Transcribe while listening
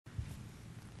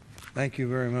Thank you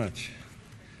very much.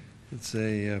 It's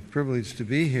a privilege to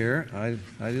be here. I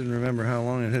didn't remember how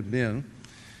long it had been,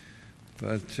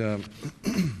 but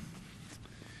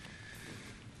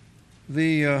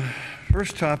the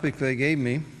first topic they gave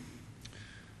me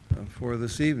for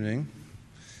this evening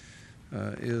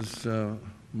is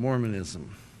Mormonism.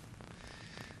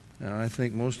 Now, I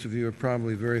think most of you are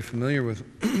probably very familiar with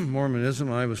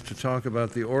Mormonism. I was to talk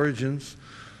about the origins,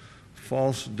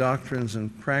 false doctrines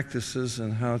and practices,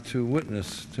 and how to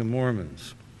witness to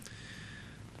Mormons.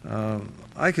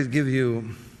 I could give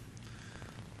you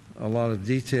a lot of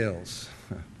details.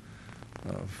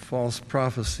 False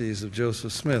prophecies of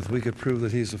Joseph Smith. We could prove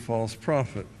that he's a false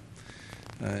prophet.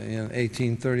 In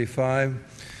 1835,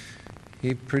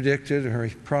 he predicted, or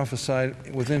he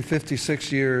prophesied, within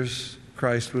 56 years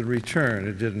Christ would return.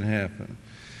 It didn't happen.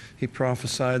 He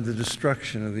prophesied the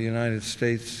destruction of the United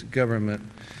States government.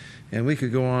 And we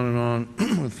could go on and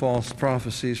on with false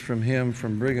prophecies from him,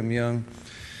 from Brigham Young,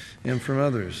 and from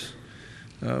others.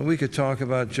 We could talk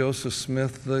about Joseph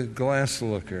Smith, the glass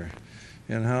looker,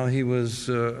 and how he was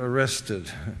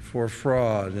arrested for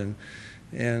fraud, and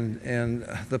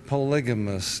the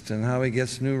polygamist, and how he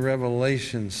gets new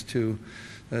revelations to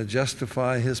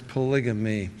justify his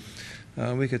polygamy.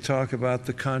 We could talk about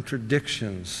the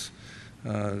contradictions,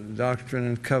 Doctrine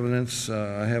and Covenants.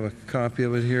 I have a copy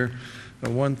of it here.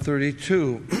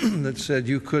 132 that said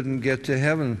you couldn't get to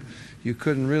heaven, you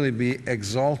couldn't really be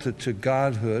exalted to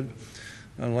godhood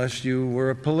unless you were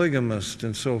a polygamist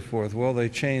and so forth. Well, they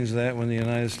changed that when the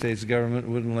United States government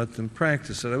wouldn't let them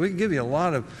practice it. We can give you a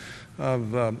lot of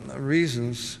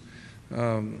reasons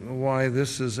why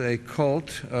this is a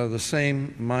cult, the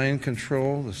same mind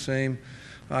control, the same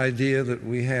idea that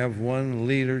we have one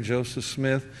leader, Joseph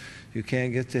Smith. You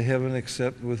can't get to heaven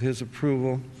except with his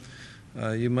approval.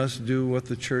 You must do what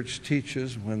the church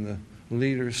teaches. When the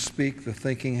leaders speak, the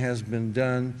thinking has been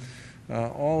done.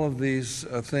 All of these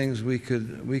things we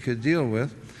could deal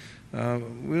with.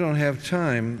 We don't have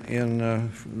time in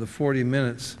the 40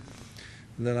 minutes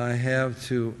that I have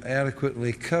to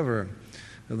adequately cover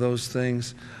those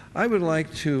things. I would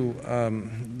like to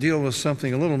deal with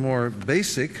something a little more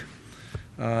basic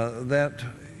that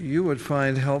you would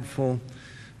find helpful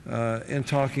in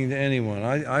talking to anyone.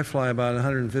 I fly about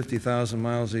 150,000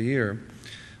 miles a year.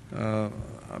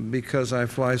 Because I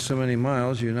fly so many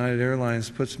miles, United Airlines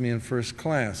puts me in first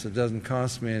class. It doesn't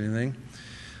cost me anything.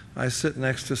 I sit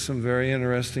next to some very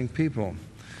interesting people,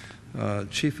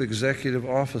 chief executive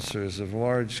officers of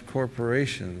large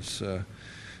corporations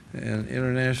and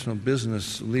international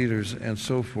business leaders and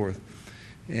so forth.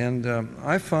 And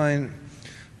I find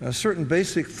certain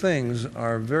basic things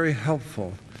are very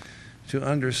helpful to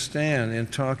understand in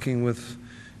talking with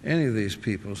any of these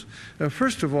peoples.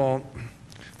 First of all,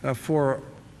 for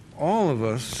all of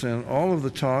us and all of the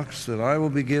talks that I will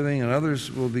be giving and others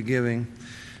will be giving,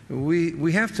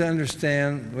 we have to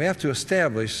understand, we have to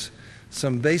establish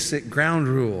some basic ground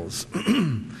rules.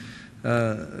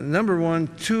 Number one,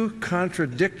 two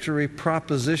contradictory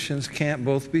propositions can't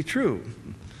both be true.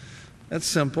 That's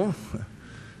simple.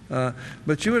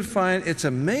 But you would find it's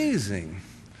amazing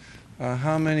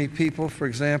how many people, for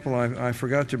example, I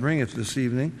forgot to bring it this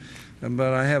evening,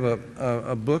 but I have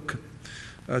a book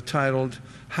titled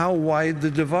How Wide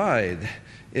the Divide.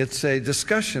 It's a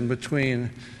discussion between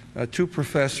two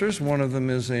professors. One of them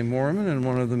is a Mormon and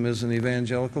one of them is an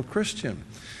evangelical Christian.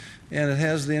 And it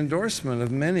has the endorsement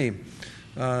of many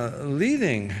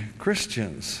leading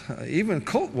Christians, even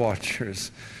cult watchers,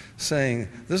 saying,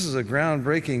 this is a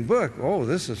groundbreaking book. Oh,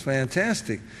 this is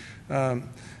fantastic.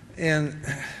 And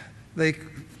they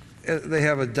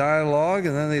have a dialogue,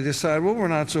 and then they decide, well, we're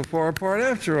not so far apart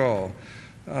after all.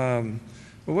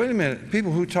 Well, wait a minute.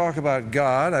 People who talk about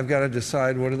God, I've got to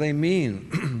decide what do they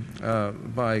mean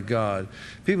by God.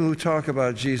 People who talk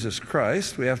about Jesus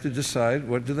Christ, we have to decide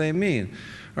what do they mean.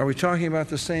 Are we talking about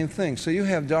the same thing? So you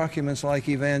have documents like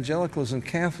evangelicals and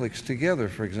Catholics together,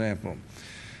 for example.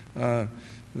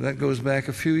 That goes back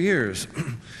a few years.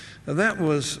 That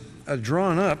was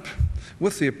drawn up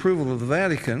with the approval of the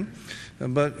Vatican,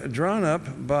 but drawn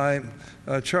up by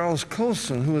Charles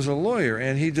Colson, who was a lawyer,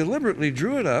 and he deliberately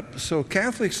drew it up so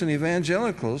Catholics and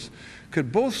evangelicals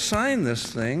could both sign this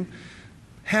thing,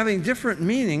 having different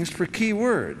meanings for key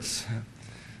words.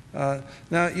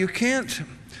 Now, you can't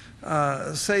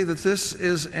say that this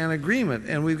is an agreement,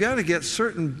 and we've got to get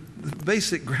certain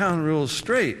basic ground rules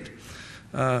straight,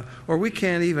 or we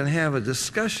can't even have a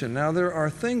discussion. Now, there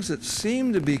are things that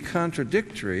seem to be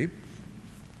contradictory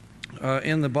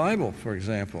in the Bible, for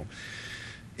example.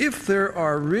 If there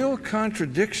are real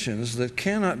contradictions that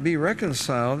cannot be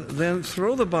reconciled, then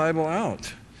throw the Bible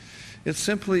out. It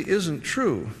simply isn't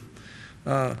true.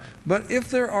 But if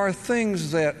there are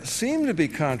things that seem to be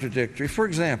contradictory, for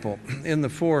example, in the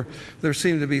four, there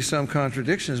seem to be some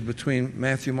contradictions between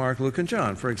Matthew, Mark, Luke, and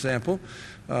John. For example,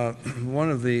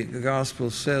 one of the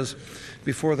Gospels says,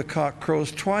 before the cock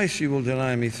crows twice, you will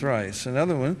deny me thrice.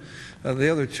 Another one, the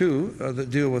other two that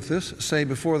deal with this, say,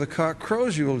 before the cock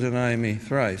crows, you will deny me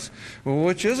thrice. Well,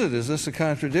 which is it? Is this a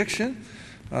contradiction?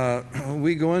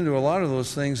 We go into a lot of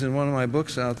those things in one of my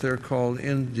books out there called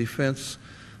In Defense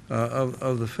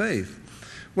of the Faith.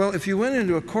 Well, if you went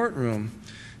into a courtroom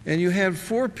and you had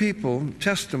four people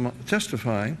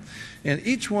testifying, and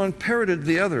each one parroted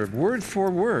the other word for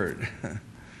word,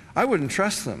 I wouldn't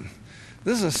trust them.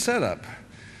 This is a setup.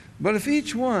 But if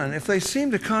they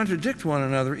seem to contradict one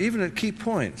another, even at key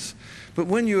points, but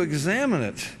when you examine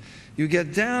it, you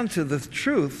get down to the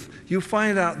truth, you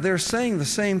find out they're saying the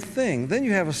same thing, then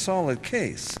you have a solid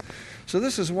case. So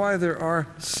this is why there are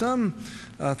some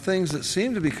things that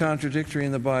seem to be contradictory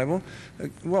in the Bible.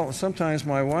 Well, sometimes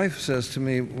my wife says to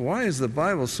me, why is the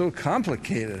Bible so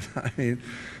complicated? I mean,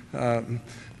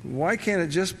 why can't it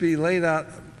just be laid out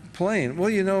plain? Well,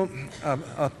 you know,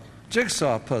 a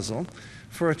jigsaw puzzle,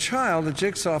 for a child, a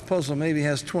jigsaw puzzle maybe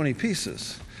has 20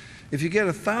 pieces. If you get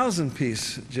a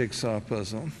 1,000-piece jigsaw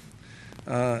puzzle,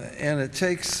 and it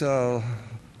takes a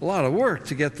lot of work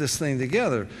to get this thing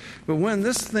together, but when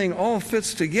this thing all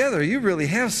fits together, you really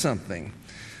have something.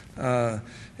 This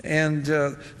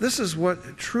is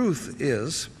what truth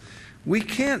is. We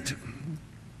can't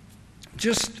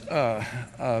just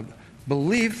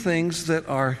believe things that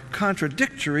are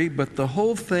contradictory, but the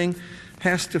whole thing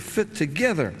has to fit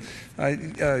together. I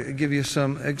give you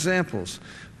some examples.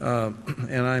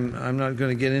 And I'm not going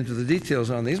to get into the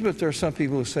details on these, but there are some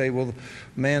people who say, well,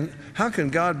 man, how can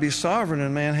God be sovereign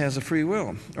and man has a free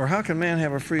will? Or how can man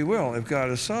have a free will if God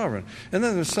is sovereign? And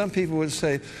then there's some people who would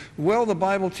say, well, the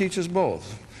Bible teaches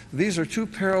both. These are two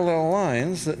parallel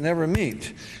lines that never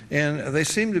meet. And they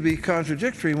seem to be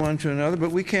contradictory one to another,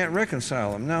 but we can't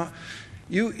reconcile them. Now,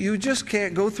 you just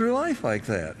can't go through life like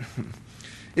that.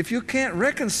 If you can't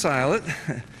reconcile it,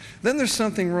 then there's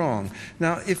something wrong.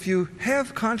 Now, if you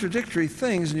have contradictory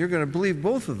things and you're going to believe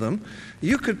both of them,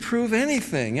 you could prove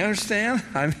anything. You understand?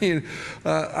 I mean,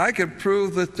 I could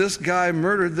prove that this guy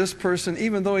murdered this person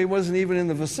even though he wasn't even in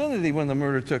the vicinity when the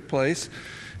murder took place.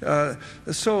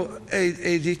 So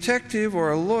a detective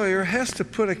or a lawyer has to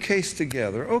put a case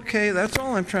together. Okay, that's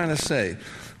all I'm trying to say.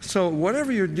 So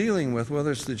whatever you're dealing with,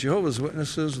 whether it's the Jehovah's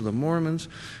Witnesses or the Mormons,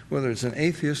 whether it's an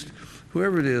atheist,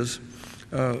 whoever it is,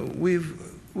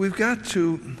 we've got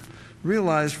to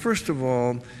realize, first of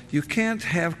all, you can't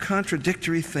have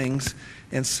contradictory things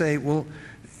and say, well,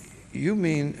 you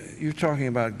mean, you're talking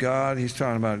about God, he's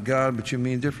talking about God, but you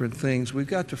mean different things. We've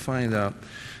got to find out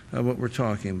what we're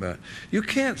talking about. You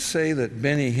can't say that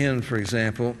Benny Hinn, for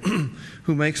example,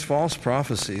 who makes false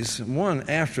prophecies, one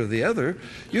after the other,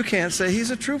 you can't say he's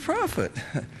a true prophet.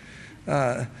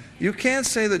 You can't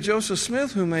say that Joseph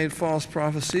Smith, who made false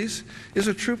prophecies, is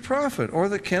a true prophet, or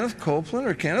that Kenneth Copeland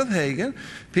or Kenneth Hagin,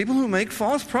 people who make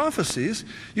false prophecies,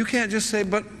 you can't just say,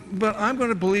 but I'm going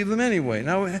to believe them anyway.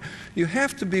 Now, you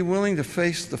have to be willing to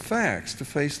face the facts, to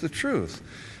face the truth.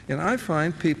 And I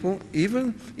find people,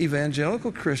 even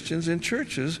evangelical Christians in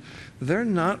churches, they're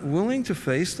not willing to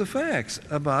face the facts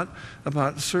about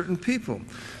certain people.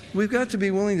 We've got to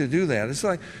be willing to do that. It's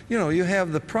like, you know, you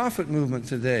have the prophet movement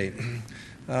today.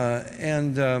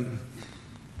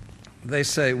 They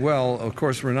say, well, of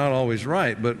course, we're not always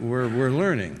right, but we're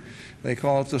learning. They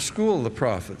call it the school of the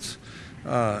prophets.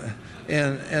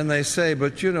 And they say,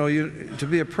 but you know, to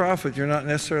be a prophet, you're not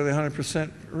necessarily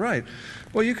 100% right.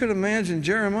 Well, you could imagine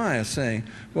Jeremiah saying,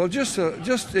 well, just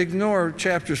ignore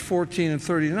chapters 14 and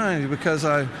 39 because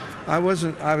I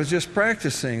was just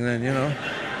practicing then, you know.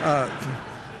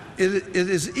 It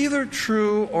is either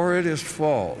true or it is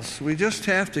false. We just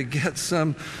have to get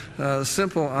some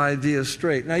simple ideas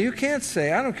straight. Now, you can't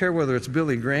say, I don't care whether it's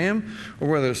Billy Graham or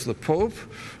whether it's the Pope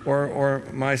or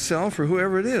myself or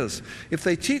whoever it is. If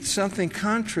they teach something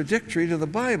contradictory to the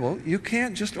Bible, you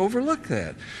can't just overlook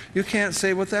that. You can't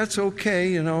say, well, that's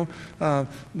okay, you know.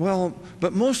 Well,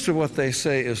 but most of what they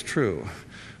say is true.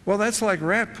 Well, that's like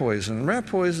rat poison. Rat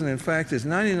poison, in fact, is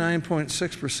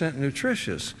 99.6%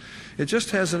 nutritious. It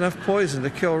just has enough poison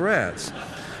to kill rats.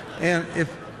 And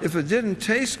if it didn't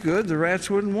taste good, the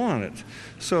rats wouldn't want it.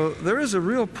 So there is a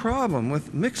real problem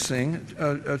with mixing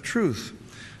truth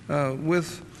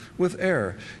with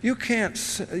error. You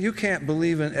can't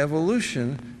believe in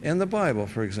evolution in the Bible,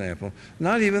 for example,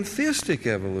 not even theistic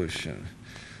evolution.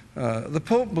 The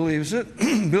Pope believes it.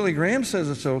 Billy Graham says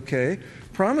it's okay.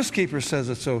 Promise Keeper says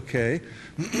it's okay.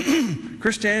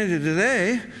 Christianity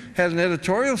Today had an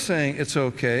editorial saying it's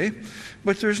okay.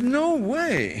 But there's no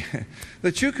way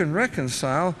that you can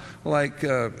reconcile, like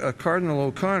Cardinal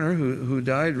O'Connor, who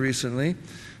died recently.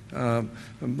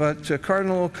 But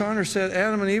Cardinal O'Connor said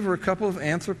Adam and Eve were a couple of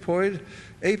anthropoid,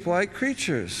 ape-like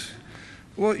creatures.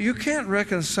 Well, you can't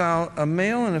reconcile a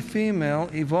male and a female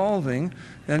evolving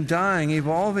and dying,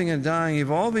 evolving and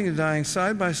dying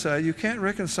side by side. You can't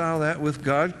reconcile that with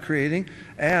God creating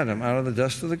Adam out of the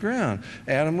dust of the ground.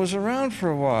 Adam was around for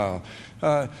a while.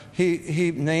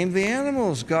 He named the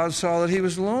animals. God saw that he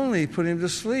was lonely, put him to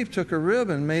sleep, took a rib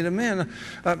and made a man.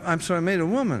 Made a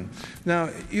woman. Now,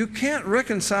 you can't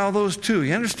reconcile those two.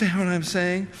 You understand what I'm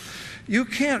saying? You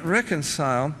can't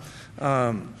reconcile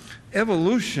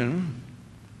evolution,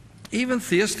 even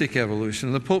theistic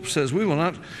evolution. The Pope says we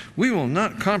will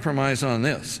not compromise on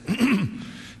this.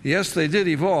 Yes, they did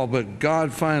evolve, but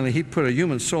God finally, he put a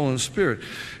human soul and spirit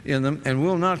in them, and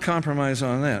will not compromise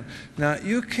on that. Now,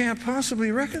 you can't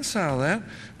possibly reconcile that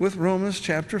with Romans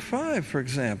chapter 5, for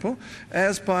example.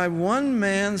 As by one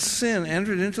man's sin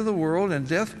entered into the world, and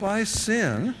death by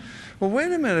sin. Well,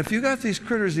 wait a minute. If you got these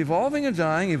critters evolving and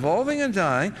dying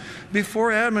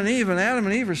before Adam and Eve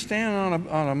are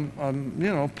standing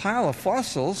on a pile of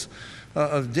fossils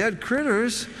of dead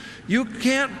critters, you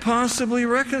can't possibly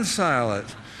reconcile it.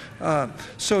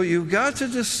 So you've got to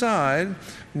decide,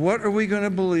 what are we going to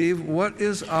believe? What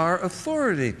is our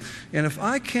authority? And if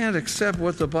I can't accept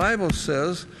what the Bible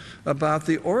says about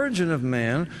the origin of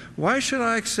man, why should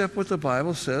I accept what the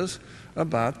Bible says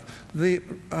about the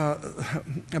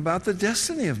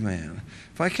destiny of man?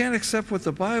 If I can't accept what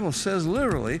the Bible says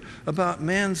literally about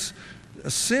man's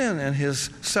sin and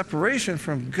his separation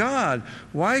from God,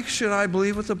 why should I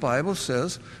believe what the Bible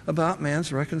says about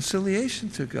man's reconciliation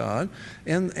to God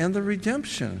and the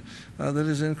redemption that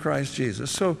is in Christ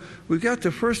Jesus? So we've got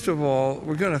to, first of all,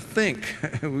 we're going to think.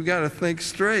 We've got to think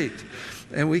straight.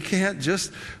 And we can't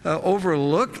just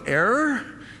overlook error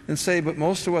and say, but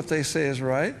most of what they say is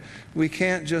right. We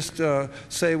can't just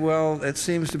say, well, it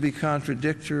seems to be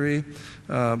contradictory,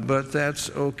 but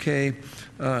that's okay.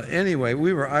 Anyway,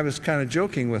 I was kind of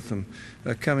joking with them.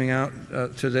 Coming out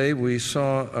today, we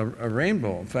saw a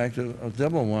rainbow. In fact, a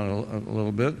double one a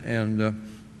little bit. And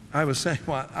I was saying,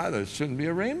 well, there shouldn't be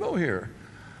a rainbow here.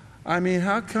 I mean,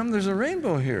 how come there's a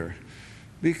rainbow here?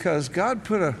 Because God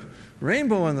put a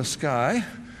rainbow in the sky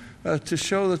to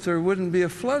show that there wouldn't be a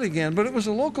flood again. But it was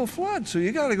a local flood, so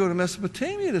you got to go to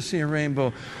Mesopotamia to see a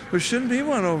rainbow. There shouldn't be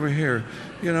one over here,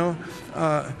 you know.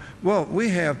 Well, we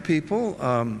have people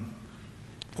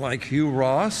like Hugh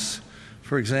Ross,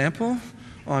 for example,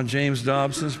 on James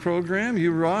Dobson's program.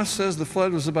 Hugh Ross says the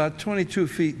flood was about 22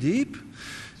 feet deep.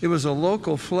 It was a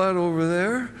local flood over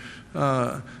there.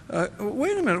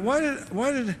 Wait a minute,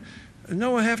 why did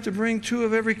Noah have to bring 2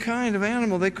 of every kind of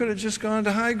animal? They could have just gone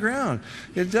to high ground.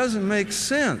 It doesn't make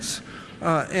sense.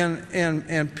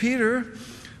 And Peter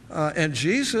and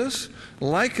Jesus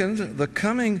likened the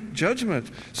coming judgment.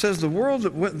 Says the world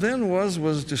that then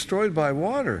was destroyed by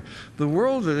water. The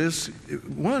world that is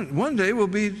one day will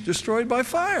be destroyed by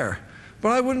fire.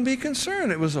 But I wouldn't be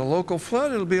concerned. It was a local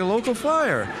flood. It'll be a local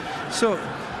fire. So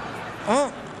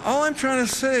all I'm trying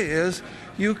to say is,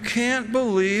 you can't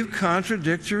believe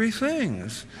contradictory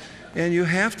things. And you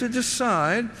have to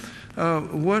decide,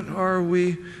 what are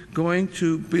we going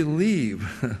to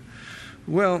believe?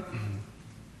 Well,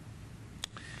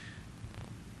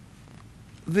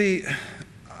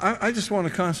 I just want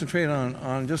to concentrate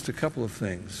on just a couple of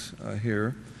things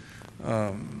here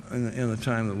in the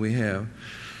time that we have.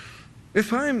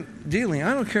 If I'm dealing,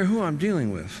 I don't care who I'm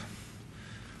dealing with,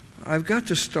 I've got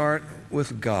to start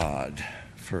with God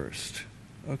first,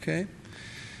 okay?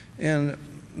 And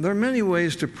there are many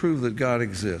ways to prove that God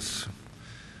exists.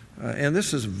 And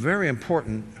this is very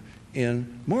important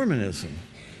in Mormonism.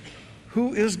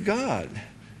 Who is God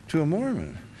to a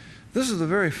Mormon? This is the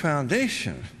very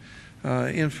foundation.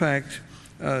 In fact,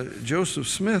 Joseph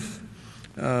Smith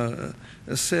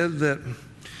said that,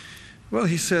 well,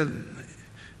 he said,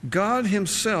 God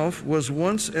himself was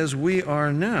once as we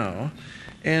are now,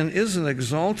 and is an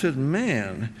exalted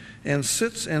man, and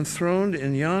sits enthroned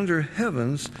in yonder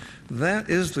heavens. That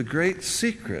is the great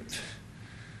secret.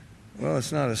 Well,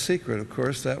 it's not a secret, of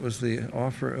course. That was the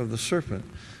offer of the serpent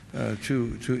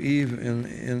to Eve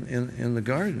in the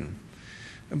garden.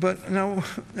 But now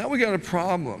we got a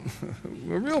problem.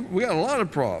 We got a lot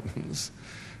of problems.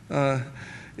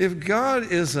 If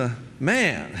God is a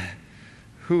man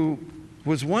who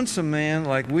was once a man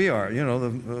like we are. You know,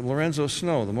 Lorenzo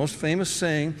Snow, the most famous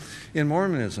saying in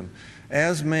Mormonism.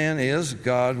 As man is,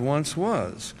 God once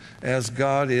was. As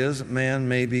God is, man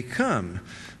may become.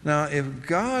 Now, if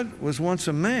God was once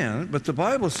a man, but the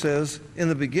Bible says in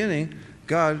the beginning,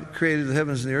 God created the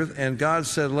heavens and the earth, and God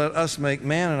said, let us make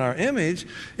man in our image.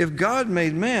 If God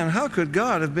made man, how could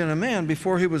God have been a man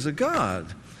before he was a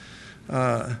God?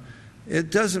 It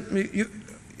doesn't,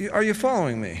 are you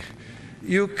following me?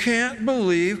 You can't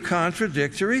believe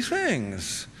contradictory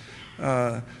things.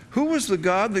 Who was the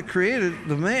God that created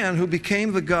the man who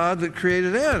became the God that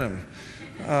created Adam?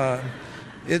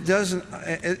 It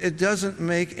doesn't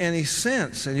make any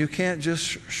sense, and you can't just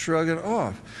shrug it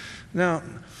off. Now,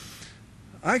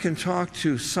 I can talk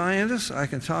to scientists, I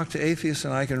can talk to atheists,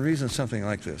 and I can reason something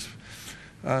like this.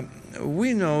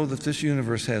 We know that this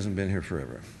universe hasn't been here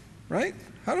forever, right?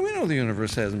 How do we know the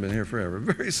universe hasn't been here forever?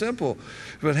 Very simple.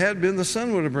 If it had been, the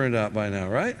sun would have burned out by now,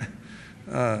 right?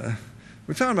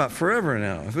 We're talking about forever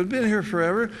now. If it had been here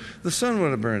forever, the sun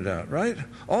would have burned out, right?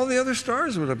 All the other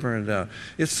stars would have burned out.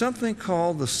 It's something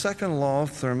called the second law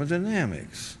of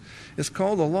thermodynamics. It's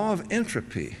called the law of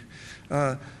entropy.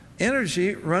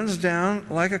 Energy runs down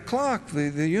like a clock.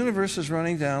 The universe is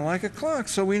running down like a clock,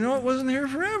 so we know it wasn't here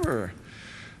forever.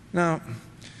 Now,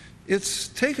 it's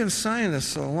taken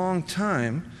scientists a long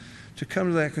time to come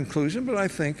to that conclusion, but I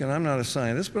think, and I'm not a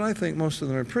scientist, but I think most of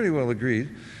them are pretty well agreed,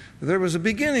 there was a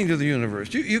beginning to the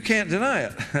universe. You can't deny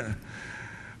it.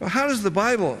 Well, how does the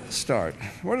Bible start?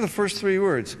 What are the first three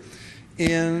words?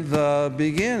 In the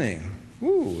beginning.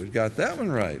 Ooh, we got that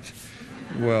one right.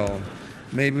 Well,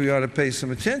 maybe we ought to pay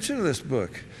some attention to this book.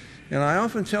 And I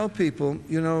often tell people,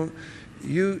 you know,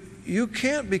 you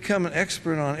can't become an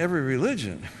expert on every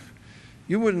religion.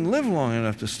 You wouldn't live long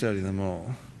enough to study them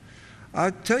all.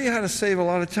 I'll tell you how to save a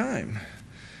lot of time.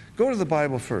 Go to the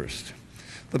Bible first.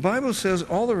 The Bible says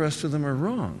all the rest of them are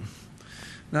wrong.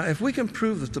 Now, if we can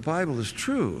prove that the Bible is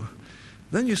true,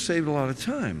 then you saved a lot of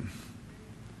time.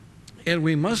 And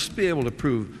we must be able to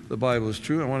prove the Bible is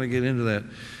true. I want to get into that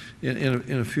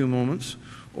in a few moments.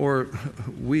 Or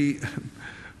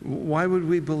why would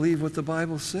we believe what the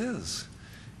Bible says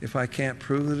if I can't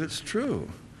prove that it's true?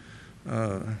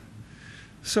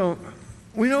 So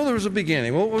we know there was a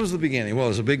beginning. Well, what was the beginning? Well, it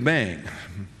was a big bang.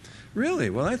 Really?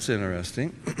 Well, that's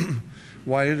interesting.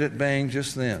 Why did it bang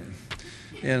just then?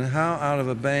 And how out of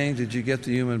a bang did you get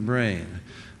the human brain?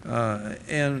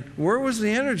 And where was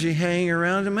the energy hanging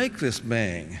around to make this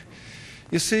bang?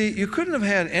 You see, you couldn't have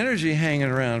had energy hanging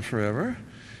around forever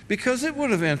because it would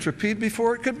have entropied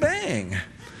before it could bang.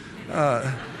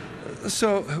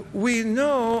 So we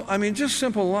know, I mean, just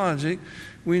simple logic,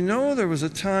 we know there was a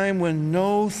time when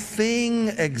no thing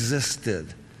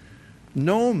existed.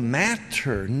 No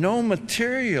matter, no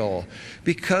material,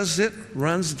 because it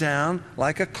runs down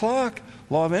like a clock.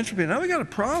 Law of entropy. Now we got a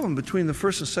problem between the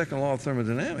first and second law of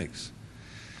thermodynamics.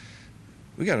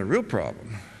 We got a real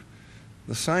problem.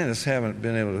 The scientists haven't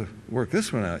been able to work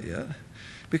this one out yet.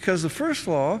 Because the first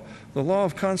law, the law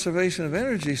of conservation of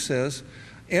energy, says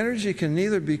energy can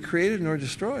neither be created nor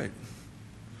destroyed.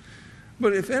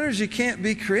 But if energy can't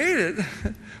be created,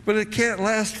 but it can't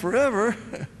last forever,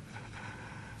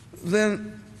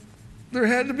 then there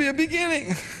had to be a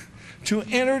beginning to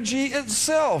energy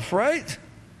itself, right?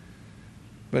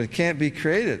 But it can't be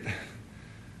created.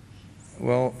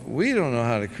 Well, we don't know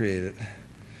how to create it.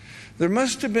 There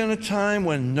must have been a time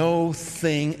when no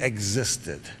thing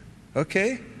existed.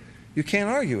 Okay? You can't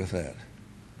argue with that.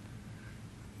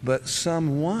 But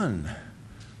someone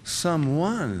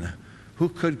who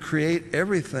could create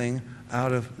everything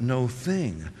out of no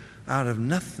thing, out of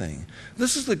nothing.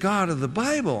 This is the God of the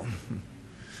Bible.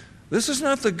 This is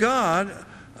not the God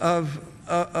of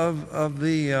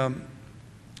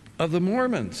the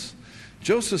Mormons.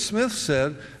 Joseph Smith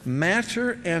said,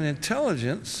 matter and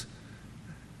intelligence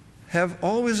have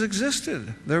always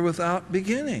existed. They're without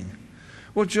beginning.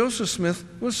 Well, Joseph Smith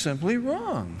was simply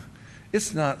wrong.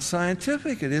 It's not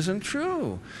scientific. It isn't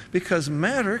true. Because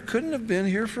matter couldn't have been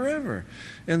here forever.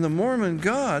 And the Mormon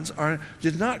gods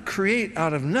did not create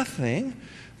out of nothing.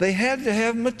 They had to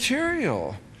have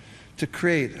material to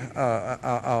create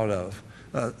out of.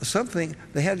 Something,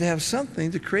 they had to have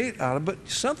something to create out of, but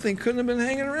something couldn't have been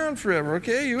hanging around forever.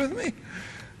 Okay, you with me?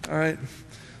 All right.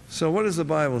 So what does the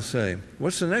Bible say?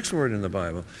 What's the next word in the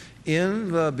Bible?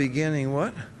 In the beginning,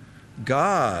 what?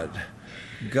 God.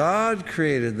 God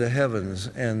created the heavens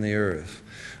and the earth.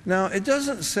 Now, it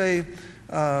doesn't say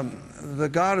the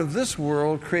God of this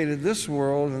world created this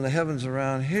world and the heavens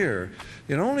around here.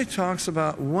 It only talks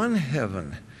about one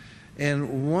heaven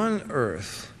and one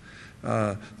earth.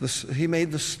 He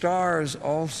made the stars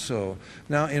also.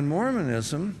 Now, in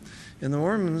Mormonism, in the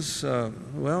Mormons,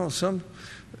 some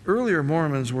earlier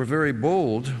Mormons were very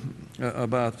bold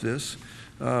about this.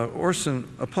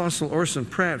 Apostle Orson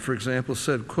Pratt, for example,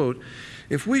 said, quote,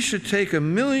 "If we should take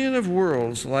 1,000,000 of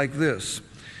worlds like this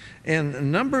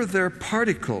and number their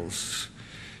particles,"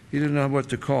 he didn't know what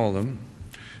to call them,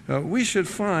 "we should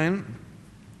find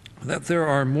that there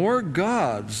are more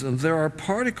gods than there are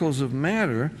particles of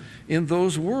matter in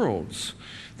those worlds.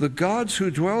 The gods who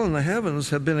dwell in the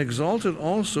heavens have been exalted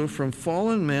also from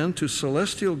fallen men to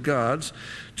celestial gods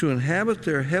to inhabit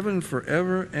their heaven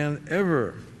forever and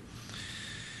ever."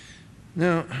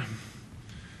 Now,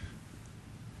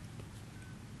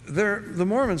 the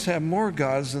Mormons have more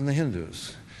gods than the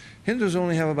Hindus. Hindus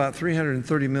only have about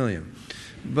 330 million.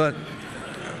 But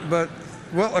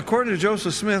well, according to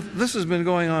Joseph Smith, this has been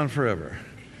going on forever.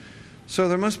 So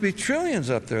there must be trillions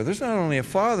up there. There's not only a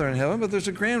father in heaven, but there's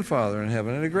a grandfather in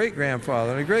heaven, and a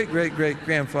great-grandfather, and a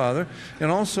great-great-great-grandfather,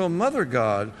 and also a mother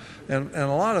god, and a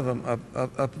lot of them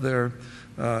up there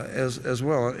as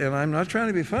well. And I'm not trying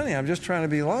to be funny. I'm just trying to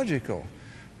be logical.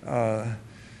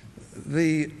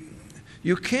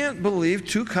 You can't believe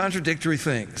two contradictory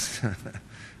things.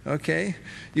 Okay?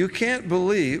 You can't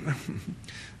believe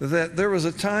that there was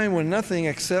a time when nothing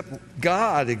except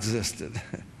God existed.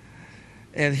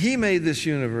 And He made this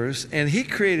universe, and He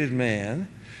created man,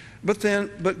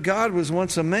 but God was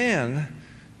once a man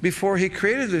before He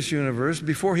created this universe,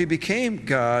 before He became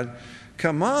God.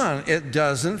 Come on, it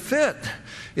doesn't fit.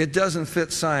 It doesn't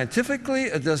fit scientifically,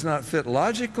 it does not fit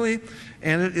logically,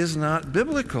 and it is not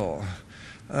biblical.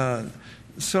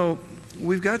 So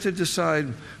we've got to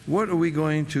decide, what are we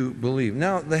going to believe?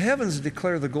 Now, the heavens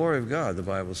declare the glory of God, the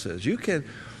Bible says.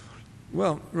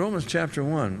 Romans chapter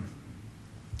 1,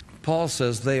 Paul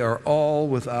says they are all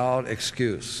without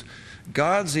excuse.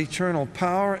 God's eternal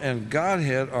power and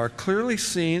Godhead are clearly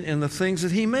seen in the things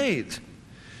that He made.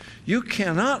 You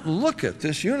cannot look at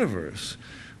this universe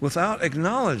without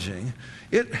acknowledging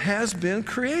it has been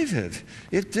created.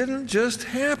 It didn't just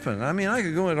happen. I mean, I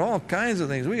could go into all kinds of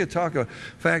things. We could talk about,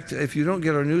 in fact, if you don't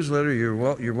get our newsletter, you're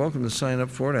welcome to sign up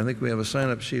for it. I think we have a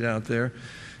sign-up sheet out there.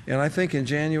 And I think in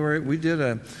January we did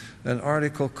an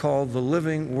article called The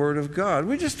Living Word of God.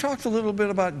 We just talked a little bit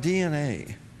about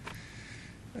DNA.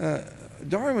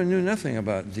 Darwin knew nothing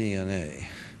about DNA.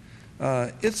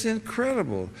 It's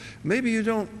incredible. Maybe you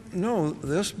don't know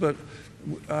this, but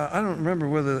I don't remember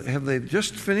whether have they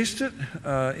just finished it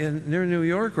near New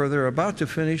York, or they're about to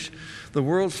finish the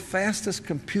world's fastest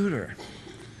computer.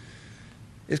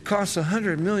 It costs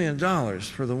 $100 million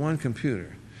for the one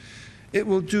computer. It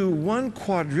will do 1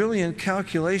 quadrillion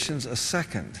calculations a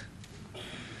second.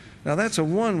 Now that's a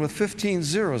 1 with 15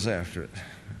 zeros after it.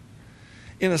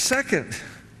 In a second.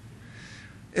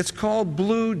 It's called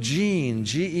Blue Gene,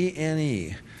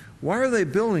 Gene. Why are they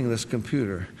building this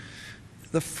computer?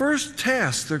 The first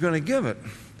task they're going to give it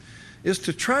is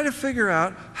to try to figure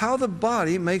out how the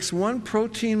body makes 1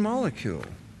 protein molecule.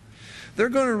 They're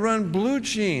going to run Blue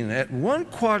Gene at 1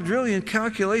 quadrillion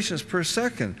calculations per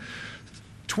second,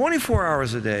 24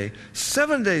 hours a day,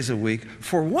 7 days a week,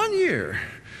 for 1 year,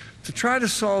 to try to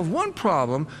solve one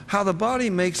problem, how the body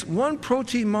makes 1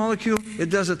 protein molecule. It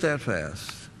does it that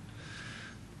fast.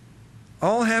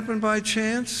 All happened by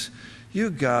chance? You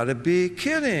gotta be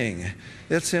kidding.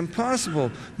 It's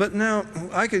impossible. But now,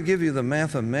 I could give you the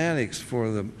mathematics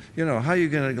for how you're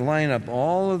gonna line up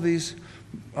all of these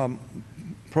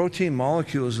protein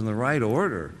molecules in the right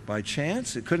order. By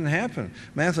chance? It couldn't happen.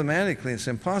 Mathematically, it's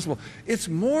impossible. It's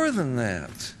more than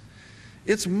that.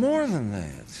 It's more than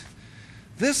that.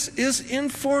 This is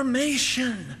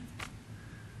information.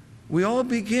 We all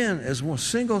begin as one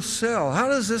single cell. How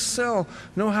does this cell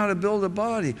know how to build a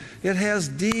body? It has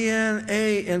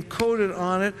DNA encoded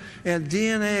on it, and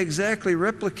DNA exactly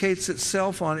replicates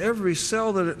itself on every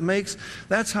cell that it makes.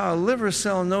 That's how a liver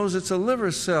cell knows it's a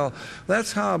liver cell.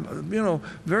 That's how,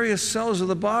 various cells of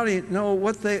the body know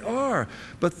what they are.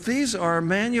 But these are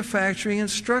manufacturing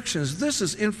instructions. This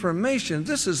is information.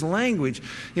 This is language.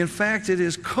 In fact, it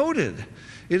is coded.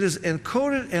 It is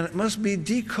encoded, and it must be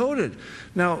decoded.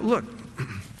 Now, look,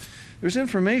 there's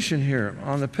information here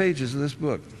on the pages of this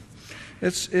book.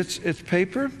 It's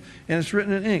paper, and it's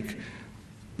written in ink.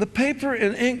 The paper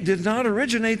and ink did not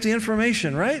originate the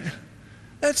information, right?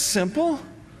 That's simple.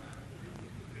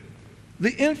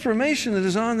 The information that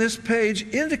is on this page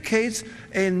indicates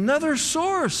another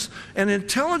source, an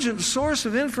intelligent source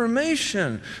of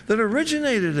information that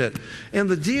originated it. And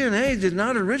the DNA did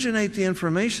not originate the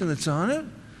information that's on it.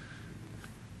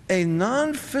 A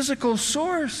non-physical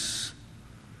source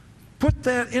Put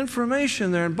that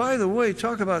information there. And by the way,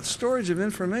 talk about storage of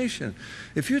information.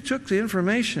 If you took the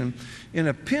information in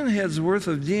a pinhead's worth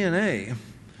of DNA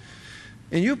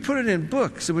and you put it in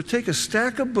books, it would take a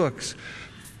stack of books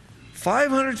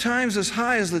 500 times as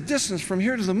high as the distance from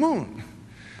here to the moon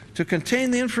to contain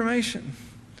the information.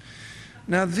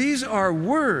 Now, these are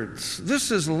words. This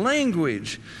is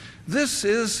language. This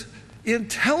is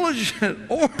intelligent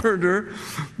order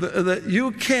that you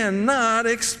cannot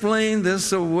explain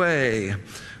this away.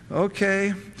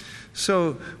 Okay?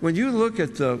 So when you look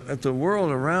at the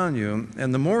world around you,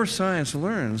 and the more science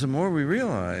learns, the more we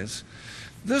realize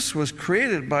this was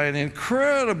created by an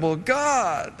incredible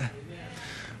God.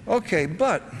 Okay,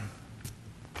 but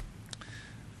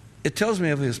it tells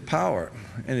me of His power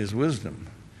and His wisdom.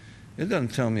 It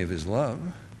doesn't tell me of His love.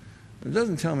 It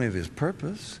doesn't tell me of His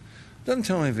purpose. It doesn't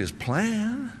tell me of His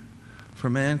plan for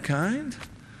mankind.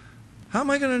 How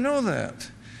am I going to know that?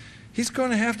 He's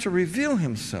going to have to reveal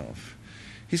Himself.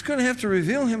 He's going to have to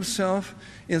reveal Himself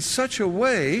in such a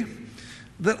way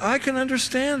that I can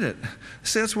understand it.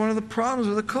 See, that's one of the problems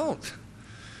with the cult.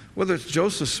 Whether it's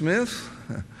Joseph Smith,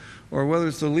 or whether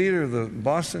it's the leader of the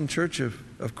Boston Church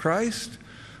of Christ,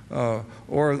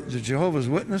 or the Jehovah's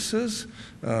Witnesses,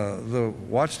 the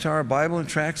Watchtower Bible and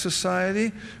Tract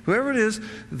Society, whoever it is,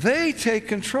 they take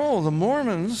control. The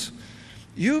Mormons,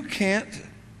 you can't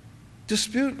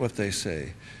dispute what they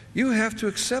say. You have to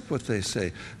accept what they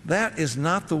say. That is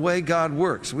not the way God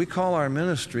works. We call our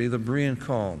ministry the Berean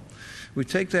call. We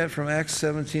take that from Acts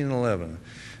 17:11,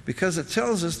 because it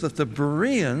tells us that the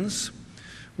Bereans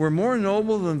were more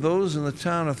noble than those in the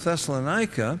town of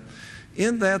Thessalonica,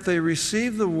 in that they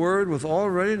received the word with all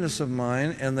readiness of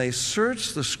mind, and they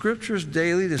searched the scriptures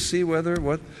daily to see whether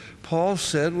what Paul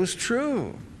said was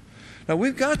true. Now,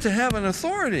 we've got to have an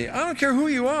authority. I don't care who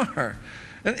you are.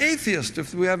 An atheist,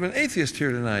 if we have an atheist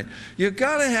here tonight, you've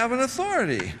got to have an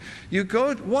authority.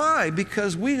 Why?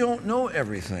 Because we don't know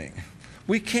everything.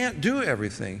 We can't do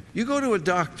everything. You go to a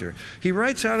doctor. He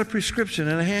writes out a prescription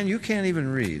in a hand you can't even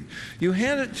read. You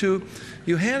hand it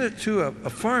to a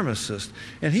pharmacist,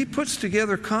 and he puts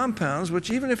together compounds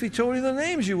which, even if he told you the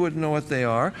names, you wouldn't know what they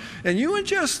are. And you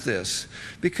ingest this.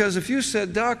 Because if you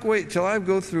said, Doc, wait till I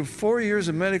go through 4 years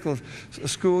of medical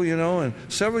school, and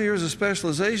several years of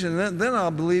specialization, then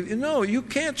I'll believe you. No, you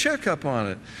can't check up on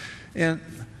it. And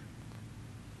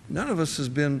none of us has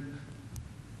been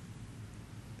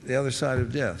the other side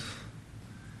of death.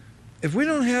 If we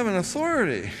don't have an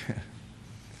authority,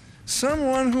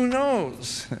 someone who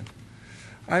knows.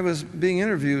 I was being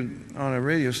interviewed on a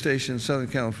radio station in Southern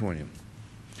California.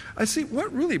 I see,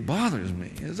 what really bothers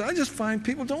me is I just find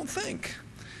people don't think.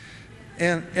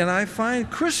 And I find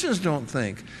Christians don't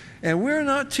think. And we're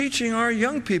not teaching our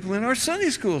young people in our Sunday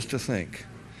schools to think.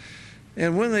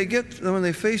 And when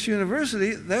they face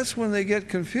university, that's when they get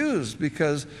confused,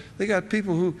 because they got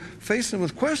people who face them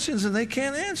with questions and they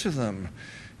can't answer them.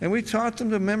 And we taught them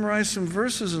to memorize some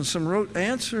verses and some rote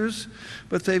answers,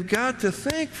 but they've got to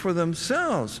think for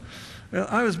themselves.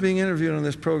 I was being interviewed on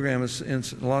this program in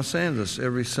Los Angeles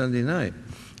every Sunday night.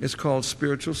 It's called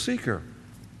Spiritual Seeker.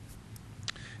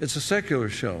 It's a secular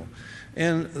show.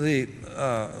 And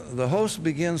the host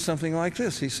begins something like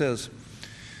this. He says,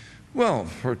 well,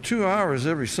 for 2 hours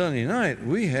every Sunday night,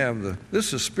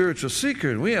 this is Spiritual Seeker,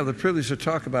 and we have the privilege to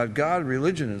talk about God,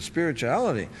 religion, and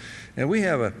spirituality. And we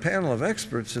have a panel of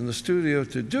experts in the studio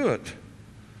to do it.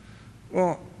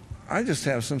 Well, I just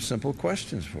have some simple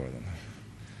questions for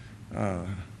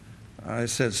them. I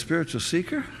said, Spiritual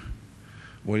Seeker,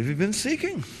 what have you been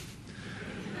seeking?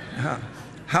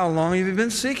 How long have you been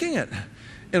seeking it?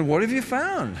 And what have you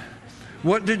found?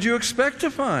 What did you expect to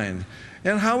find?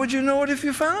 And how would you know it if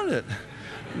you found it?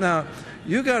 Now,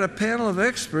 you got a panel of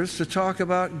experts to talk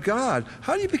about God.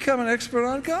 How do you become an expert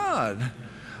on God?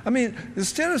 I mean,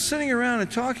 instead of sitting around and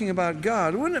talking about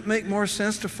God, wouldn't it make more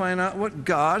sense to find out what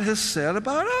God has said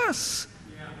about us?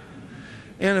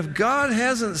 And if God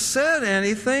hasn't said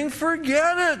anything,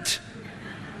 forget it.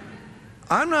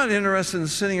 I'm not interested in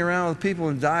sitting around with people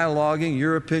and dialoguing,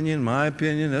 your opinion, my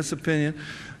opinion, this opinion.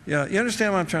 You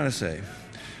understand what I'm trying to say?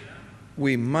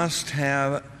 We must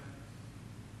have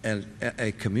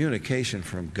a communication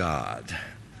from God.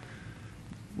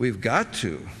 We've got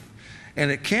to. And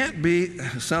it can't be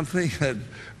something that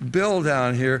Bill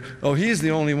down here, he's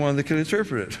the only one that can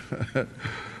interpret it.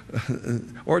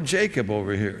 Or Jacob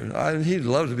over here. He'd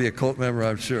love to be a cult member,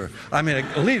 I'm sure. A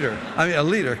leader,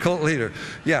 a cult leader.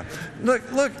 Yeah.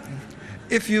 Look,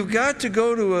 if you've got to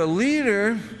go to a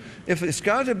leader, if it's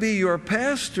got to be your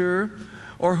pastor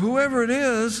or whoever it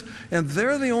is, and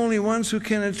they're the only ones who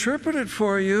can interpret it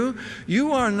for you,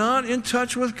 you are not in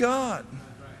touch with God.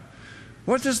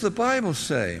 What does the Bible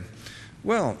say?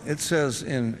 Well, it says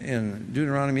in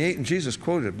Deuteronomy 8, and Jesus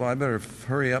quoted, well, I better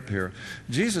hurry up here.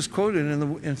 Jesus quoted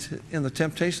in the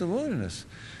temptation of the wilderness.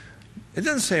 It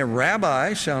doesn't say a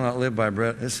rabbi shall not live by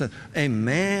bread. It says a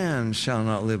man shall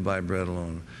not live by bread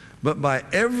alone, but by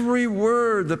every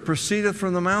word that proceedeth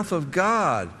from the mouth of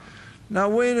God. Now,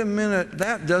 wait a minute.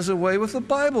 That does away with the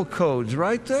Bible codes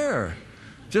right there.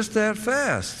 Just that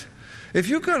fast. If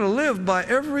you've got to live by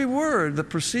every word that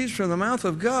proceeds from the mouth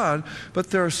of God, but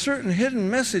there are certain hidden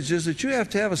messages that you have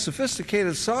to have a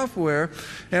sophisticated software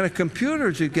and a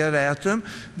computer to get at them,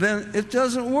 then it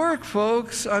doesn't work,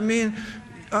 folks. I mean,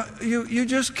 you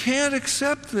just can't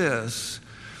accept this.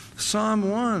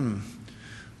 Psalm 1,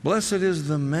 blessed is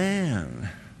the man.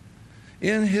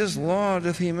 In his law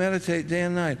doth he meditate day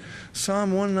and night.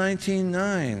 Psalm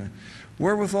 119:9.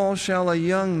 Wherewithal shall a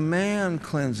young man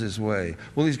cleanse his way?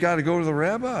 Well, he's got to go to the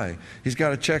rabbi. He's got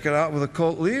to check it out with a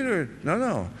cult leader.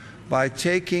 No. By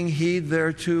taking heed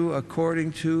thereto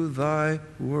according to thy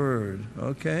word.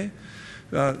 Okay?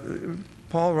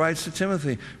 Paul writes to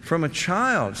Timothy, from a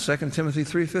child, 2 Timothy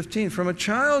 3:15, from a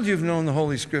child you've known the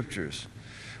Holy Scriptures,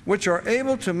 which are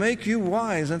able to make you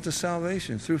wise unto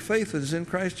salvation through faith that is in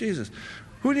Christ Jesus.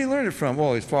 Who did he learn it from?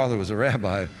 Well, his father was a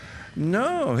rabbi.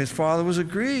 No, his father was a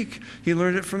Greek. He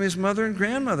learned it from his mother and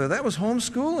grandmother. That was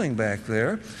homeschooling back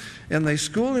there. And they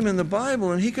schooled him in the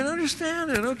Bible, and he could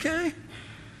understand it, okay?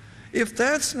 If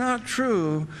that's not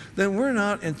true, then we're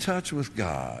not in touch with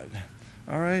God.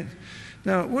 All right?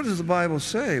 Now, what does the Bible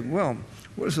say? Well,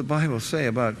 what does the Bible say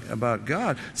about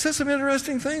God? It says some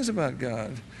interesting things about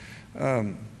God.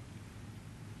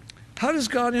 How does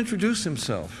God introduce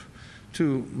himself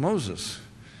to Moses?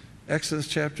 Exodus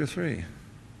chapter 3.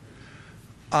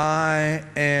 I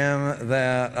am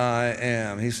that I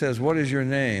am. He says, what is your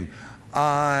name?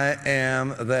 I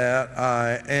am that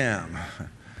I am.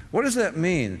 What does that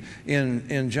mean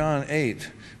in John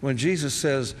 8 when Jesus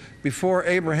says, before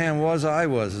Abraham was, I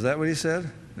was? Is that what he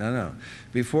said? No.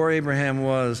 Before Abraham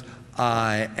was,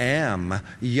 I am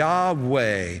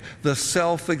Yahweh, the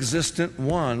self-existent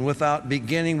one, without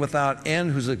beginning, without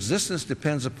end, whose existence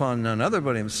depends upon none other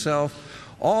but himself.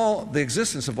 All the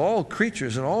existence of all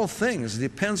creatures and all things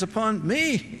depends upon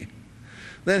me.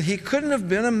 Then he couldn't have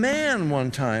been a man one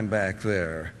time back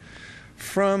there.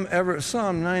 Psalm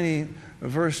 90,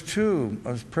 verse 2,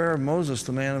 a prayer of Moses,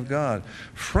 the man of God.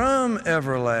 From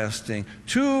everlasting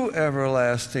to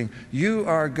everlasting, you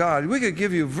are God. We could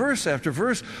give you verse after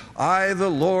verse. I, the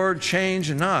Lord,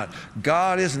 change not.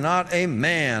 God is not a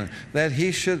man that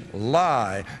he should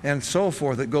lie, and so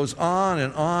forth. It goes on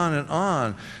and on and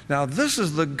on. Now, this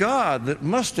is the God that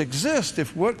must exist.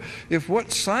 If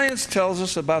what science tells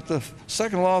us about the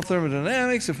second law of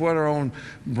thermodynamics, if what our own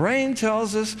brain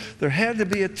tells us, there had to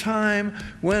be a time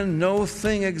when no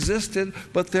thing existed,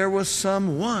 but there was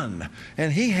someone,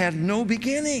 and he had no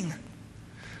beginning.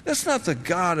 That's not the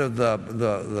God of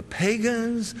the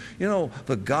pagans,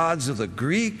 the gods of the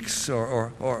Greeks,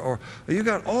 or you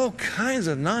got all kinds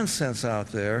of nonsense out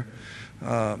there.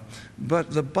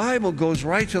 But the Bible goes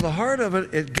right to the heart of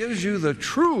it. It gives you the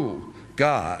true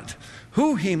God,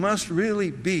 who he must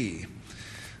really be.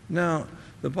 Now,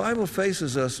 the Bible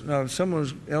faces us. Now,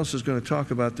 someone else is going to talk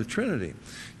about the Trinity.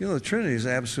 The Trinity is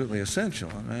absolutely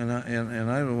essential, and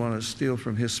I don't want to steal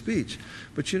from his speech.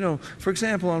 But, for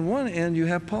example, on one end, you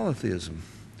have polytheism.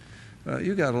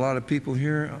 You got a lot of people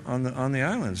here on the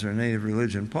islands are native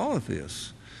religion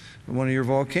polytheists. One of your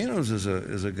volcanoes is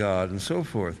a god, and so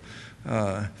forth.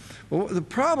 Well, the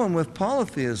problem with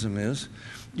polytheism is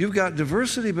you've got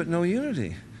diversity but no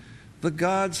unity. The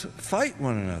gods fight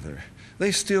one another.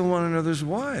 They steal one another's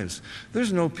wives.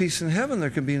 There's no peace in heaven.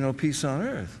 There can be no peace on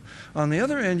earth. On the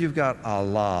other end, you've got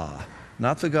Allah,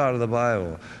 not the God of the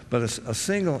Bible, but a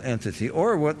single entity,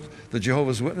 or what the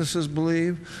Jehovah's Witnesses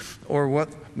believe, or what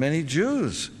many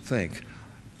Jews think.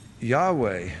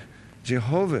 Yahweh,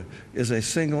 Jehovah, is a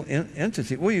single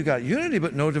entity. Well, you've got unity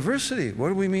but no diversity. What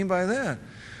do we mean by that?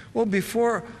 Well,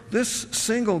 before this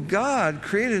single God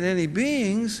created any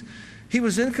beings, he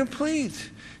was incomplete.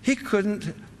 He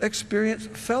couldn't experience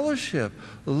fellowship,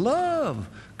 love,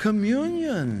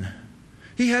 communion.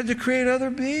 He had to create other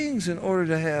beings in order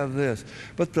to have this.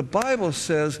 But the Bible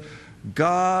says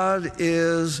God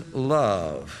is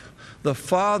love. The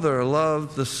Father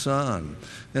loved the Son,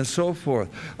 and so forth.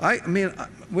 I mean,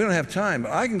 we don't have time,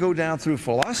 but I can go down through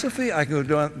philosophy, I can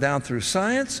go down through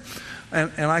science,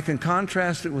 and I can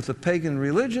contrast it with the pagan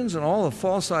religions and all the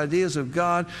false ideas of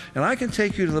God, and I can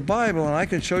take you to the Bible, and I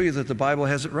can show you that the Bible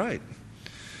has it right,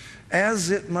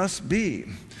 as it must be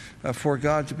for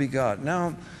God to be God.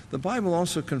 Now, the Bible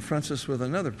also confronts us with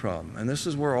another problem, and this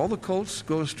is where all the cults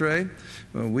go astray.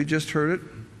 We just heard it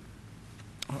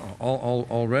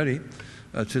already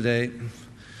today.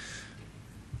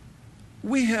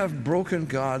 We have broken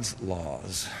God's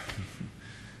laws.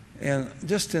 And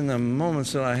just in the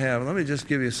moments that I have, let me just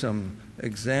give you some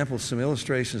examples, some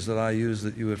illustrations that I use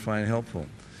that you would find helpful.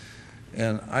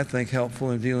 And I think helpful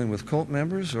in dealing with cult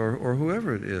members or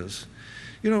whoever it is.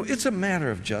 You know, it's a matter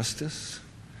of justice.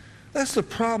 That's the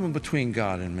problem between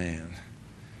God and man.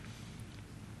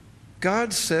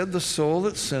 God said, the soul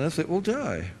that sinneth, it will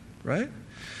die, right?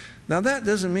 Now that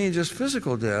doesn't mean just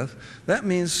physical death. That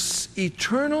means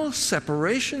eternal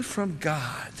separation from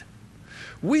God.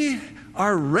 We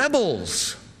are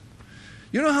rebels.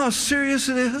 You know how serious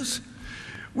it is?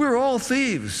 We're all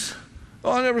thieves.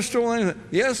 Oh, I never stole anything.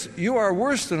 Yes, you are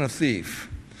worse than a thief.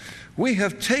 We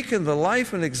have taken the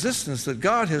life and existence that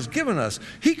God has given us.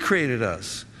 He created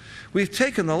us. We've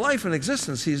taken the life and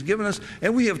existence He's given us,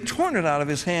 and we have torn it out of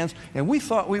His hands, and we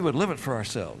thought we would live it for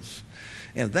ourselves.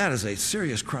 And that is a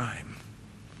serious crime.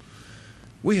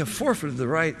 We have forfeited the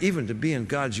right even to be in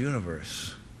God's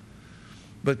universe.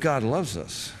 But God loves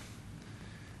us.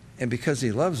 And because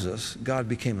He loves us, God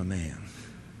became a man.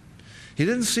 He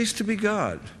didn't cease to be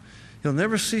God. He'll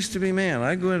never cease to be man.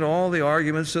 I go into all the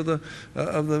arguments of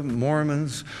the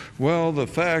Mormons. Well, the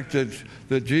fact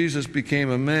that Jesus became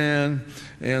a man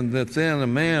and that then a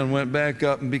man went back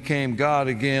up and became God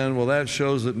again, well, that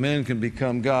shows that men can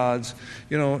become gods.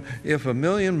 You know, if 1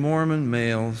 million Mormon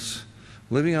males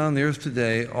living on the earth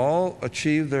today all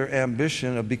achieve their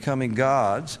ambition of becoming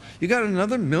gods, you got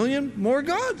another 1 million more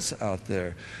gods out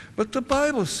there. But the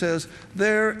Bible says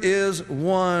there is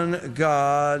one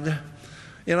God.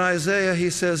 In Isaiah, he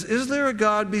says, is there a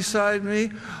God beside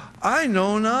me? I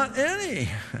know not any.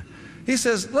 He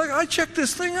says, look, I checked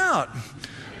this thing out.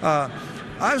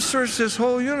 I've searched this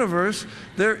whole universe.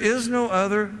 There is no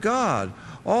other God.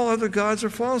 All other gods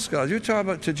are false gods. You talk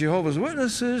about to Jehovah's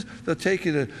Witnesses, they'll take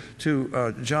you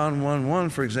to John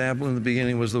 1:1, for example. In the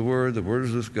beginning was the Word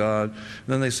was with God. And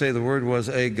then they say the Word was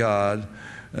a God.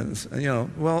 And, you know,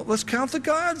 well, let's count the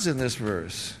gods in this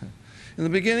verse. In the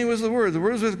beginning was the Word. The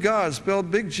Word was with God, spelled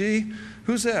big G.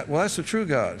 Who's that? Well, that's the true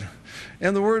God.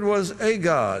 And the Word was a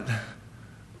God,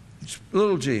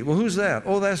 little g. Well, who's that?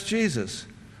 Oh, that's Jesus.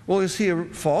 Well, is He a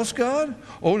false God?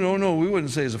 Oh, no, we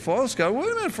wouldn't say He's a false God. Wait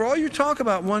a minute, for all you talk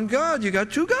about one God, you got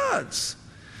two gods.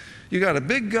 You got a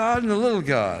big God and a little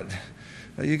God.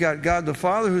 You got God the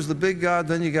Father, who's the big God.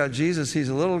 Then you got Jesus, He's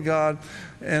a little God.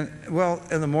 And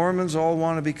the Mormons all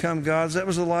want to become gods. That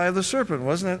was the lie of the serpent.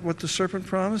 Wasn't that what the serpent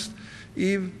promised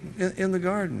Eve in the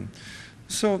garden?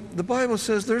 So the Bible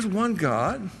says there's one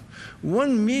God,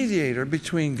 one mediator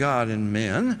between God and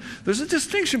men. There's a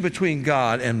distinction between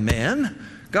God and men.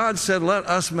 God said, let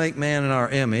us make man in our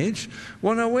image.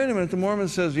 Well, now, wait a minute. The Mormon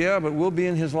says, yeah, but we'll be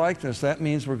in His likeness. That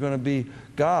means we're going to be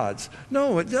gods.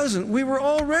 No, it doesn't. We were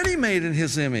already made in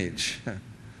His image.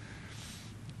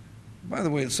 By the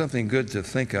way, it's something good to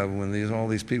think of when all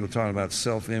these people talking about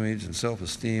self-image and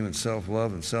self-esteem and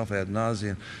self-love and self-ad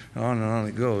nauseam, and on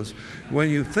it goes. When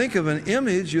you think of an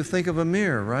image, you think of a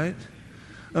mirror, right?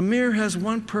 A mirror has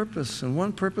one purpose and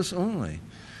one purpose only.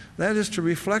 That is to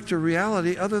reflect a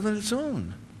reality other than its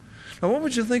own. Now, what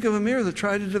would you think of a mirror that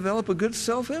tried to develop a good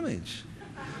self-image?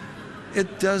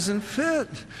 It doesn't fit.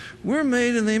 We're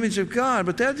made in the image of God,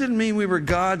 but that didn't mean we were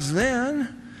gods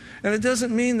then. And it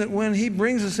doesn't mean that when He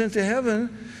brings us into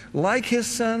heaven, like His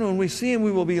Son, when we see Him,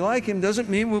 we will be like Him, doesn't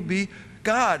mean we'll be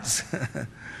gods.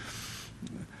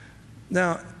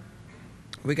 Now,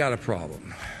 we got a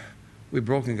problem. We've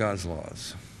broken God's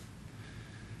laws.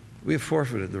 We have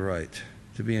forfeited the right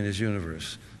to be in His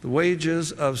universe. The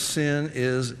wages of sin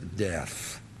is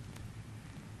death.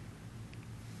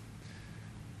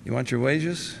 You want your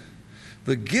wages?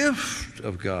 The gift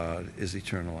of God is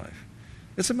eternal life.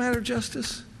 It's a matter of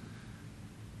justice.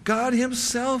 God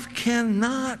Himself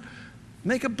cannot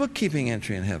make a bookkeeping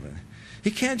entry in heaven. He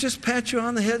can't just pat you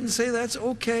on the head and say, that's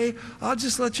okay, I'll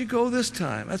just let you go this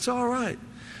time. That's all right.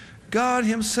 God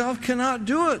Himself cannot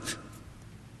do it.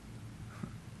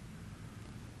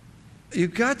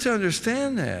 You've got to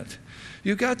understand that.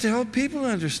 You've got to help people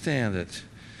understand it.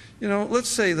 You know, let's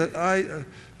say that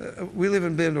we live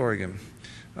in Bend, Oregon.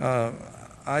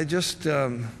 I just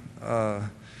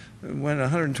went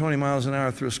 120 miles an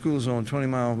hour through a school zone, 20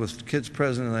 miles with kids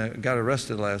present, and I got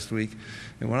arrested last week.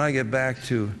 And when I get back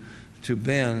to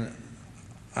Bend,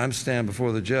 I'm standing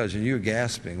before the judge, and you're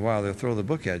gasping. Wow, they'll throw the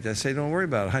book at you. I say, don't worry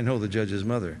about it. I know the judge's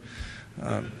mother.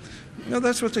 No,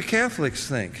 that's what the Catholics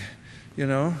think, you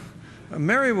know.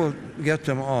 Mary will get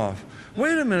them off.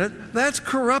 Wait a minute, that's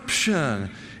corruption.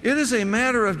 It is a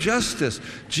matter of justice.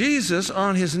 Jesus,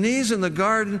 on his knees in the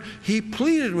garden, he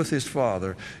pleaded with his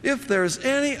Father, if there's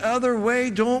any other way,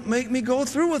 don't make me go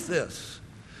through with this.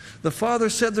 The Father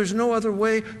said there's no other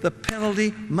way, the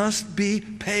penalty must be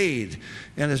paid.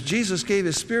 And as Jesus gave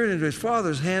his Spirit into his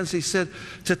Father's hands, he said,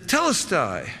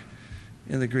 tetelestai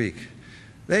in the Greek.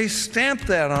 They stamped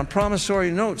that on promissory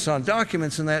notes, on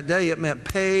documents in that day. It meant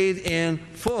paid in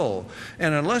full.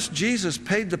 And unless Jesus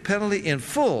paid the penalty in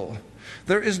full,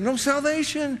 there is no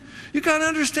salvation. You got to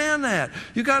understand that.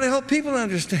 You got to help people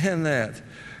understand that.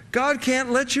 God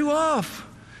can't let you off.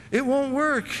 It won't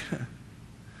work.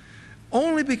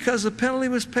 Only because the penalty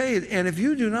was paid. And if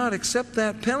you do not accept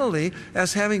that penalty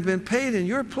as having been paid in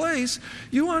your place,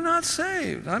 you are not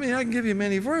saved. I mean, I can give you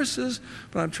many verses,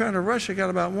 but I'm trying to rush. I got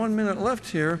about 1 minute left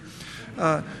here.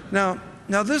 Now,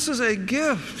 this is a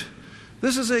gift.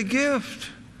 This is a gift.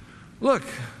 Look,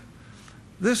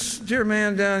 this dear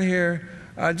man down here,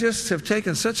 I just have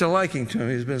taken such a liking to him.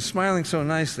 He's been smiling so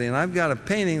nicely. And I've got a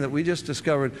painting that we just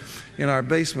discovered in our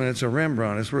basement. It's a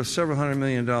Rembrandt. It's worth several $100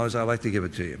 million. I'd like to give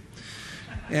it to you.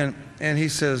 And he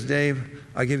says, Dave,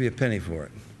 I'll give you a penny for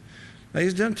it. Now,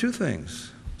 he's done two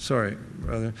things. Sorry,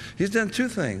 brother. He's done two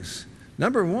things.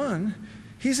 Number one,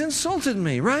 he's insulted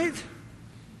me, right?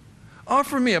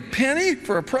 Offer me a penny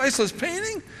for a priceless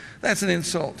painting? That's an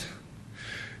insult.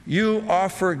 You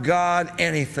offer God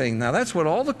anything. Now, that's what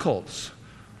all the cults,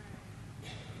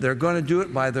 they're going to do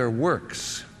it by their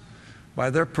works, by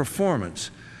their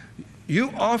performance.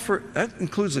 You offer, that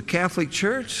includes the Catholic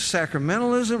Church,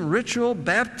 sacramentalism, ritual,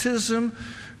 baptism,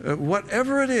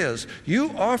 whatever it is. You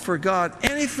offer God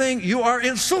anything, you are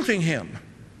insulting him.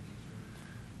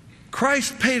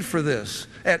 Christ paid for this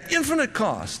at infinite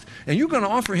cost, and you're going to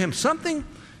offer him something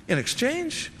in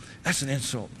exchange? That's an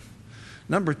insult.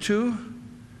 Number two,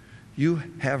 you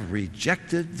have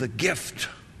rejected the gift.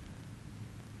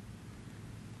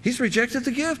 He's rejected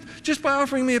the gift just by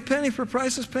offering me a penny for a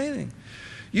priceless painting.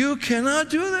 You cannot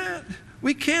do that.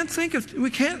 We can't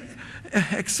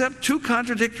accept two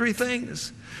contradictory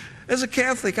things. As a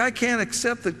Catholic, I can't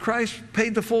accept that Christ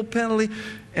paid the full penalty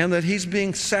and that he's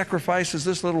being sacrificed as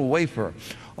this little wafer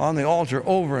on the altar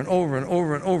over and over and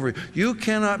over and over. You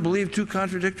cannot believe two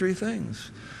contradictory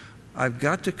things. I've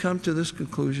got to come to this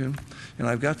conclusion, and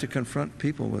I've got to confront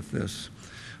people with this.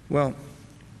 Well,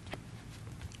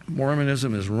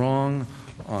 Mormonism is wrong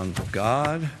on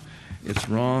God. It's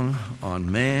wrong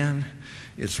on man.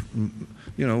 It's,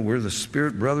 we're the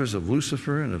spirit brothers of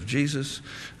Lucifer and of Jesus.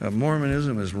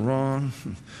 Mormonism is wrong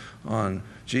on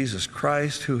Jesus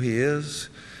Christ, who he is.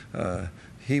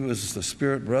 He was the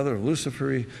spirit brother of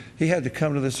Lucifer. He had to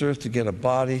come to this earth to get a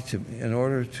body in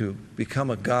order to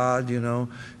become a god,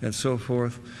 and so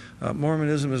forth.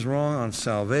 Mormonism is wrong on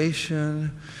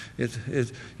salvation.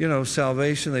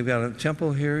 Salvation, they've got a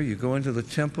temple here. You go into the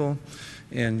temple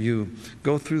and you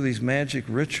go through these magic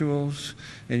rituals,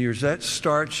 and that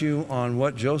starts you on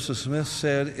what Joseph Smith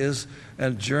said is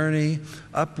a journey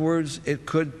upwards. It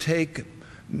could take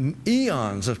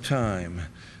eons of time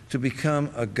to become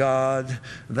a god.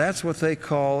 That's what they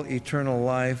call eternal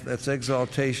life. That's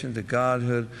exaltation to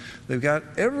godhood. They've got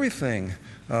everything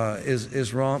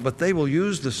is wrong, but they will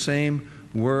use the same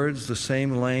words, the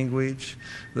same language,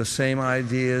 the same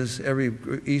ideas. Every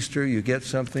Easter you get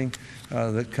something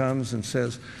that comes and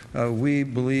says, we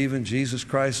believe in Jesus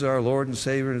Christ as our Lord and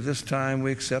Savior, and at this time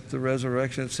we accept the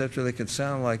resurrection, etc. They can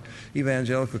sound like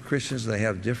evangelical Christians. They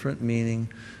have different meaning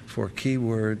for key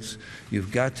words.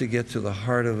 You've got to get to the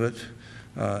heart of it,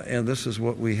 and this is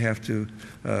what we have to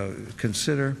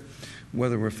consider,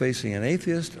 whether we're facing an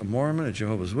atheist, a Mormon, a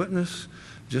Jehovah's Witness,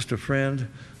 just a friend.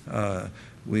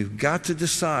 We've got to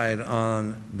decide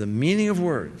on the meaning of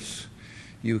words.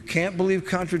 You can't believe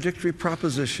contradictory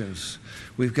propositions.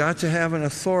 We've got to have an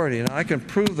authority. And I can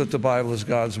prove that the Bible is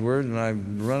God's Word, and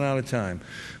I've run out of time.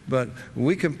 But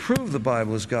we can prove the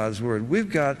Bible is God's Word. We've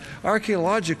got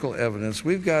archaeological evidence.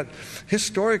 We've got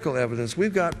historical evidence.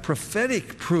 We've got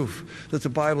prophetic proof that the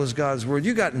Bible is God's Word.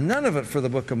 You got none of it for the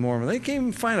Book of Mormon. They can't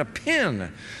even find a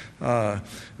pin.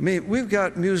 We've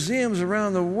got museums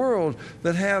around the world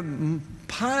that have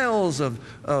piles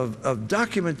of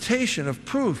documentation, of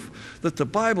proof that the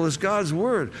Bible is God's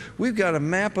Word. We've got a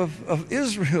map of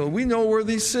Israel. We know where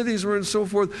these cities were and so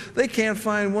forth. They can't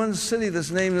find one city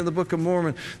that's named in the Book of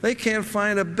Mormon. They can't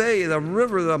find a bay, the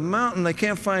river, the mountain. They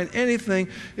can't find anything.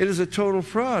 It is a total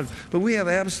fraud. But we have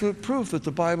absolute proof that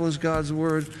the Bible is God's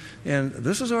Word, and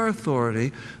this is our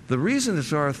authority. The reason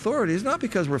it's our authority is not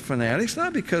because we're fanatics,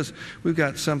 not because we've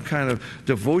got some kind of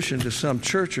devotion to some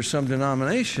church or some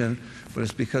denomination. but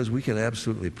it's because we can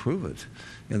absolutely prove it.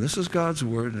 And this is God's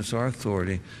word, and it's our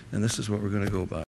authority, and this is what we're going to go by.